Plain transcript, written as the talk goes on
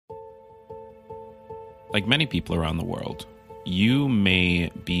Like many people around the world, you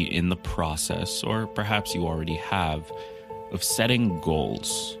may be in the process, or perhaps you already have, of setting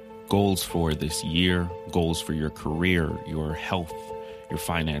goals. Goals for this year, goals for your career, your health, your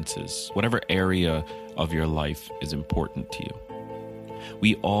finances, whatever area of your life is important to you.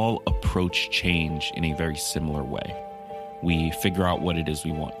 We all approach change in a very similar way. We figure out what it is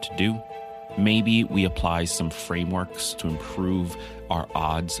we want to do. Maybe we apply some frameworks to improve our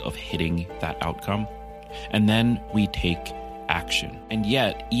odds of hitting that outcome. And then we take action. And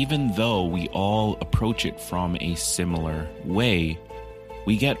yet, even though we all approach it from a similar way,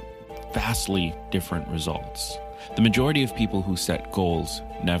 we get vastly different results. The majority of people who set goals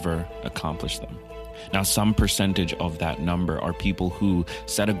never accomplish them. Now, some percentage of that number are people who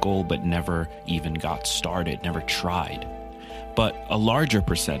set a goal but never even got started, never tried. But a larger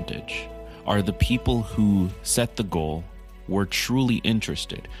percentage are the people who set the goal, were truly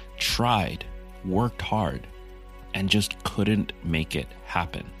interested, tried, worked hard, and just couldn't make it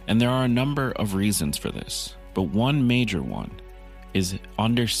happen. And there are a number of reasons for this, but one major one is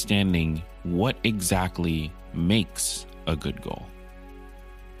understanding what exactly makes a good goal.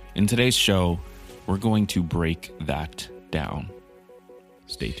 In today's show, we're going to break that down.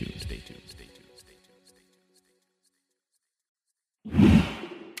 Stay tuned.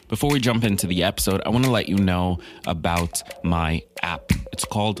 Before we jump into the episode, I want to let you know about my app. It's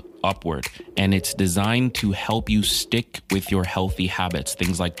called Upward, and it's designed to help you stick with your healthy habits,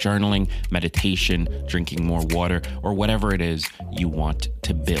 things like journaling, meditation, drinking more water, or whatever it is you want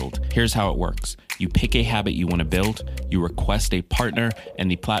to build. Here's how it works. You pick a habit you want to build, you request a partner, and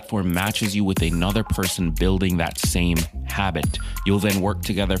the platform matches you with another person building that same habit. You'll then work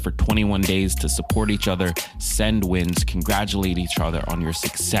together for 21 days to support each other, send wins, congratulate each other on your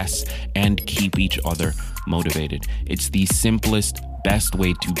success, and keep each other motivated. It's the simplest, best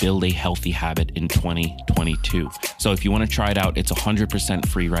way to build a healthy habit in 2022. So if you want to try it out, it's 100%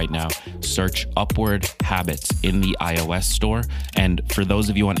 free right now. Search Upward Habits in the iOS store. And for those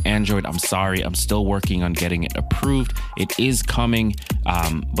of you on Android, I'm sorry, I'm still working on getting it approved. It is coming,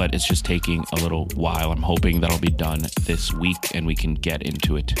 but it's just taking a little while. I'm hoping that'll be done this week and we can get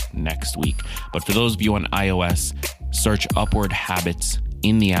into it next week. But for those of you on iOS, search Upward Habits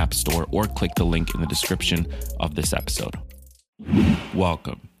in the App Store or click the link in the description of this episode.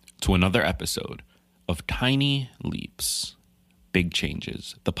 Welcome to another episode of Tiny Leaps, Big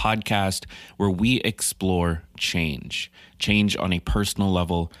Changes, the podcast where we explore change on a personal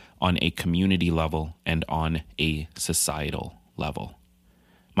level, on a community level, and on a societal level.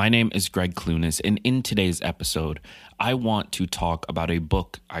 My name is Greg Clunas, and in today's episode, I want to talk about a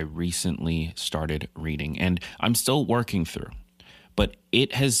book I recently started reading, and I'm still working through. But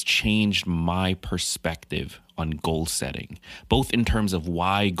it has changed my perspective on goal setting, both in terms of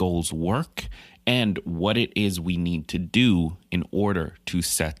why goals work and what it is we need to do in order to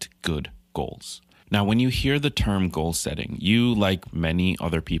set good goals. Now, when you hear the term goal setting, you, like many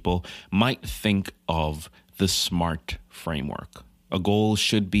other people, might think of the SMART framework. A goal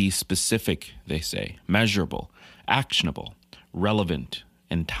should be specific, they say, measurable, actionable, relevant,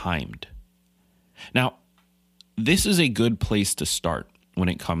 and timed. Now, this is a good place to start when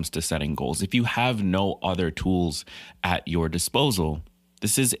it comes to setting goals. If you have no other tools at your disposal,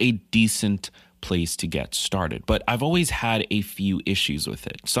 this is a decent place to get started. But I've always had a few issues with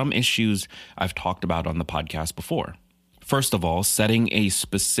it. Some issues I've talked about on the podcast before. First of all, setting a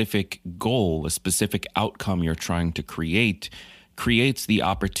specific goal, a specific outcome you're trying to create, creates the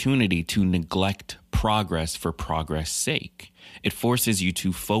opportunity to neglect progress for progress' sake. It forces you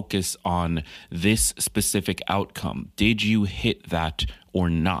to focus on this specific outcome. Did you hit that or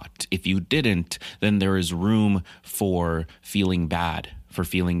not? If you didn't, then there is room for feeling bad, for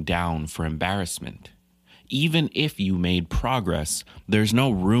feeling down, for embarrassment. Even if you made progress, there's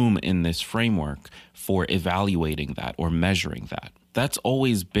no room in this framework for evaluating that or measuring that. That's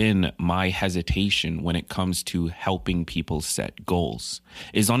always been my hesitation when it comes to helping people set goals,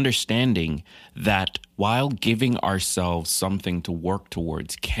 is understanding that while giving ourselves something to work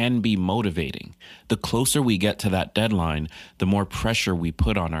towards can be motivating, the closer we get to that deadline, the more pressure we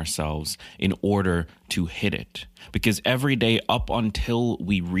put on ourselves in order to hit it. Because every day up until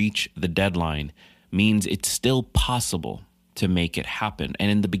we reach the deadline means it's still possible to make it happen.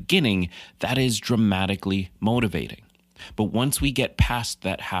 And in the beginning, that is dramatically motivating. But once we get past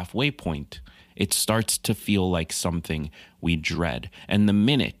that halfway point, it starts to feel like something we dread. And the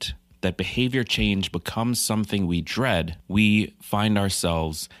minute that behavior change becomes something we dread, we find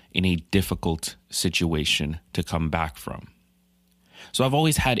ourselves in a difficult situation to come back from. So I've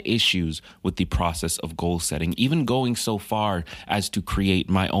always had issues with the process of goal setting, even going so far as to create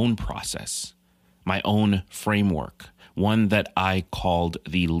my own process. my own framework, one that I called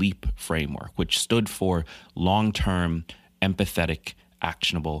the LEAP framework, which stood for long-term, empathetic,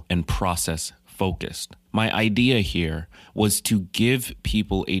 actionable, and process-focused. My idea here was to give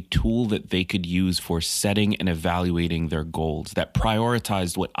people a tool that they could use for setting and evaluating their goals that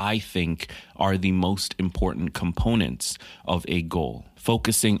prioritized what I think are the most important components of a goal.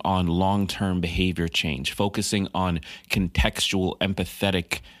 Focusing on long-term behavior change, focusing on contextual,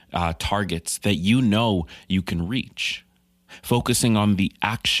 empathetic targets that you can reach, focusing on the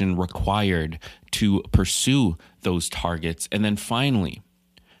action required to pursue those targets, and then finally,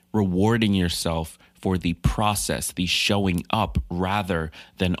 rewarding yourself for the process, the showing up, rather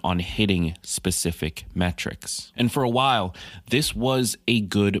than on hitting specific metrics. And for a while, this was a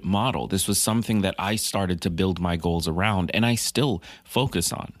good model. This was something that I started to build my goals around, and I still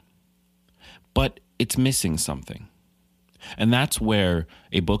focus on. But it's missing something. And that's where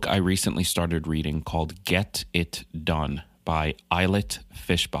a book I recently started reading called Get It Done by Eilert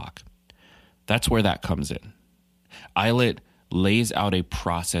Fishbach. That's where that comes in. Eilert lays out a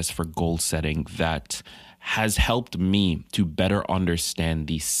process for goal setting that has helped me to better understand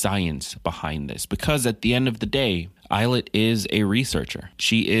the science behind this. Because at the end of the day, Eilert is a researcher.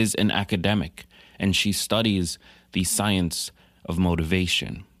 She is an academic, and she studies the science of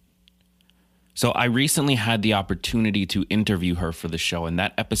motivation. So I recently had the opportunity to interview her for the show, and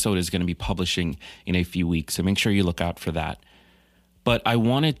that episode is going to be publishing in a few weeks, so make sure you look out for that. But I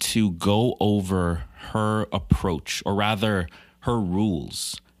wanted to go over her approach, or rather her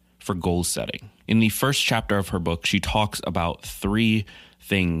rules for goal setting. In the first chapter of her book, she talks about 3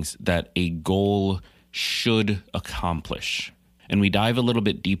 things that a goal should accomplish. And we dive a little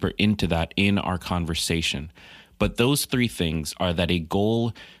bit deeper into that in our conversation. But those 3 things are that a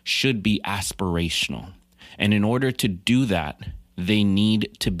goal should be aspirational. And in order to do that, they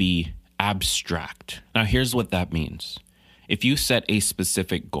need to be abstract. Now, here's what that means. If you set a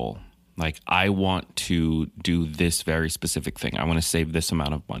specific goal, like I want to do this very specific thing, I want to save this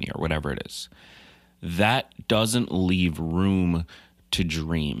amount of money or whatever it is, that doesn't leave room to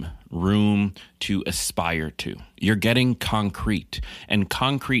dream, room to aspire to. You're getting concrete, and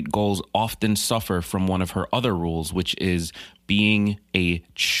concrete goals often suffer from one of her other rules, which is being a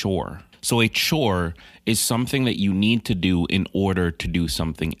chore. So a chore is something that you need to do in order to do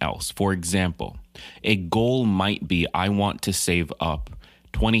something else. For example, a goal might be, I want to save up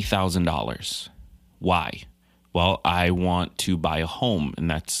 $20,000. Why? Well, I want to buy a home, and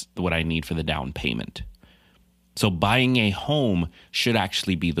that's what I need for the down payment. So buying a home should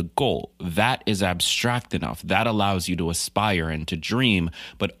actually be the goal. That is abstract enough. That allows you to aspire and to dream,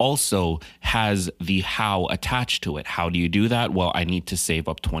 but also has the how attached to it. How do you do that? Well, I need to save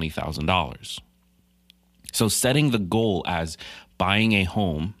up $20,000. So setting the goal as buying a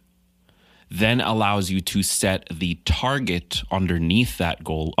home then allows you to set the target underneath that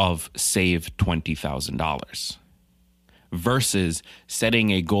goal of save $20,000 versus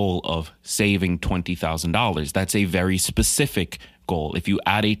setting a goal of saving $20,000. That's a very specific goal. If you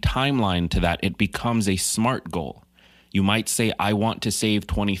add a timeline to that, it becomes a SMART goal. You might say, I want to save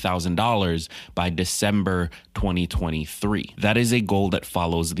 $20,000 by December 2023. That is a goal that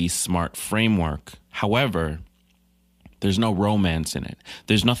follows the SMART framework. However, there's no romance in it.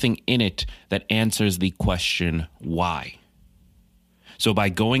 There's nothing in it that answers the question, why? So by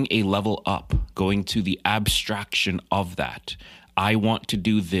going a level up, going to the abstraction of that, I want to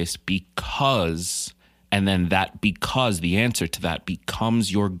do this because, and then that because, the answer to that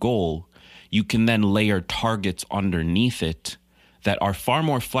becomes your goal, you can then layer targets underneath it that are far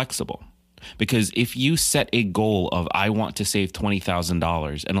more flexible. Because if you set a goal of, I want to save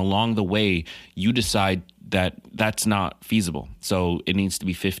 $20,000, and along the way, you decide that that's not feasible, so it needs to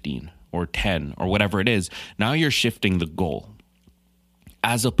be 15 or 10 or whatever it is, now you're shifting the goal.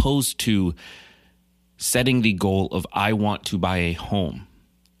 As opposed to setting the goal of, I want to buy a home.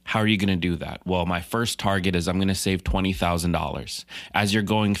 How are you going to do that? Well, my first target is I'm going to save $20,000. As you're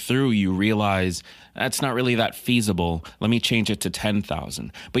going through, you realize that's not really that feasible. Let me change it to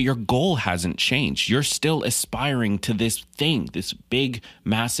 $10,000. But your goal hasn't changed. You're still aspiring to this thing, this big,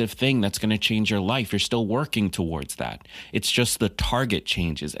 massive thing that's going to change your life. You're still working towards that. It's just the target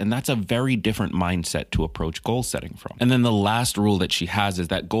changes. And that's a very different mindset to approach goal setting from. And then the last rule that she has is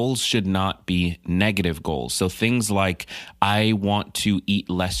that goals should not be negative goals. So things like, I want to eat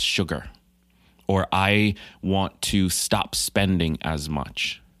less sugar, or I want to stop spending as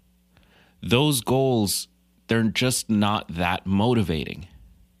much. Those goals, they're just not that motivating.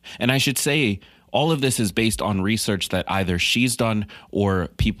 And I should say, All of this is based on research that either she's done or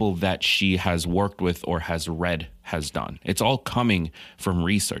people that she has worked with or has read has done. It's all coming from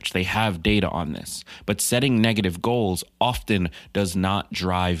research. They have data on this. But setting negative goals often does not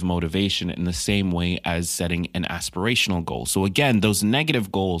drive motivation in the same way as setting an aspirational goal. So again, those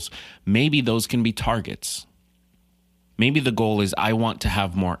negative goals, maybe those can be targets. Maybe the goal is I want to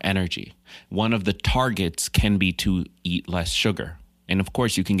have more energy. One of the targets can be to eat less sugar. And of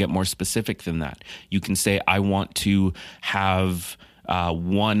course, you can get more specific than that. You can say, I want to have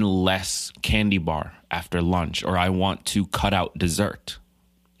one less candy bar after lunch, or I want to cut out dessert.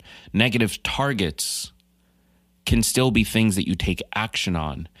 Negative targets can still be things that you take action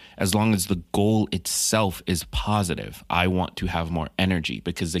on as long as the goal itself is positive. I want to have more energy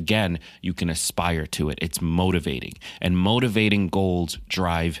because, again, you can aspire to it. It's motivating, and motivating goals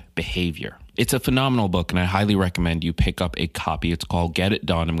drive behavior. It's a phenomenal book, and I highly recommend you pick up a copy. It's called Get It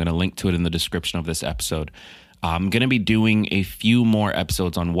Done. I'm going to link to it in the description of this episode. I'm going to be doing a few more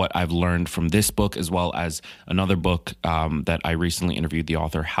episodes on what I've learned from this book, as well as another book that I recently interviewed the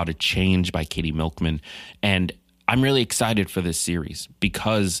author, How to Change by Katie Milkman. And I'm really excited for this series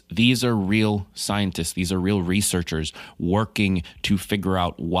because these are real scientists. These are real researchers working to figure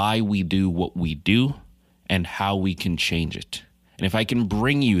out why we do what we do and how we can change it. And if I can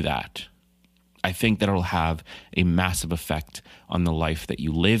bring you that, I think that it'll have a massive effect on the life that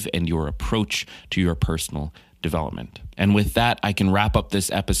you live and your approach to your personal development. And with that, I can wrap up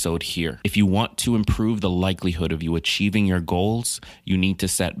this episode here. If you want to improve the likelihood of you achieving your goals, you need to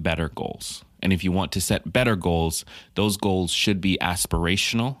set better goals. And if you want to set better goals, those goals should be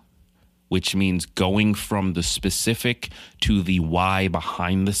aspirational, which means going from the specific to the why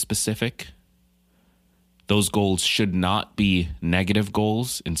behind the specific. Those goals should not be negative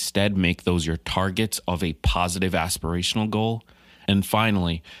goals. Instead, make those your targets of a positive aspirational goal. And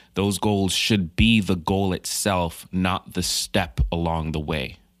finally, those goals should be the goal itself, not the step along the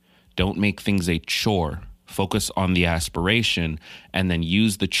way. Don't make things a chore. Focus on the aspiration and then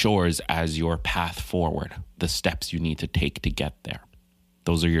use the chores as your path forward, the steps you need to take to get there.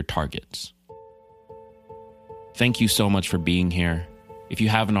 Those are your targets. Thank you so much for being here. If you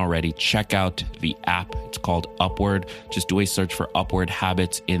haven't already, check out the app. It's called Upward. Just do a search for Upward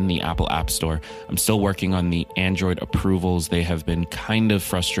Habits in the Apple App Store. I'm still working on the Android approvals. They have been kind of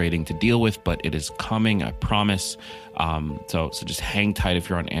frustrating to deal with, but it is coming, I promise. So just hang tight if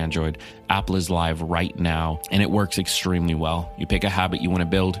you're on Android. Apple is live right now, and it works extremely well. You pick a habit you want to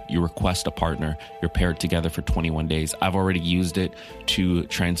build, you request a partner, you're paired together for 21 days. I've already used it to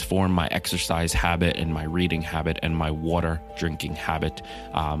transform my exercise habit and my reading habit and my water drinking habit.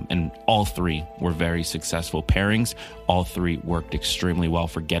 And all three were very successful pairings. All three worked extremely well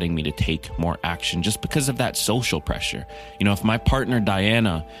for getting me to take more action just because of that social pressure. You know, if my partner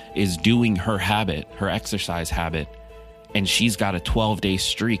Diana is doing her habit, her exercise habit, and she's got a 12-day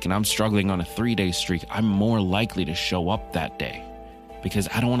streak and I'm struggling on a 3-day streak, I'm more likely to show up that day because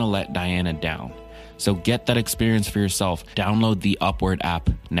I don't want to let Diana down. So get that experience for yourself. Download the Upward app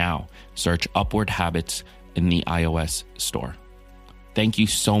now. Search Upward Habits in the iOS store. Thank you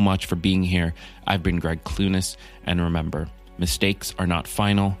so much for being here. I've been Greg Clunis, and remember, mistakes are not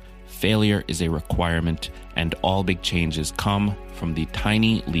final. Failure is a requirement, and all big changes come from the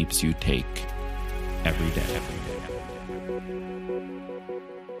tiny leaps you take every day.